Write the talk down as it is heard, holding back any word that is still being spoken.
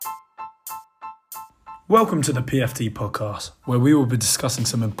Welcome to the PFT Podcast, where we will be discussing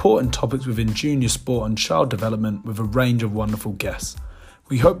some important topics within junior sport and child development with a range of wonderful guests.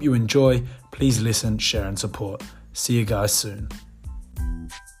 We hope you enjoy. Please listen, share and support. See you guys soon.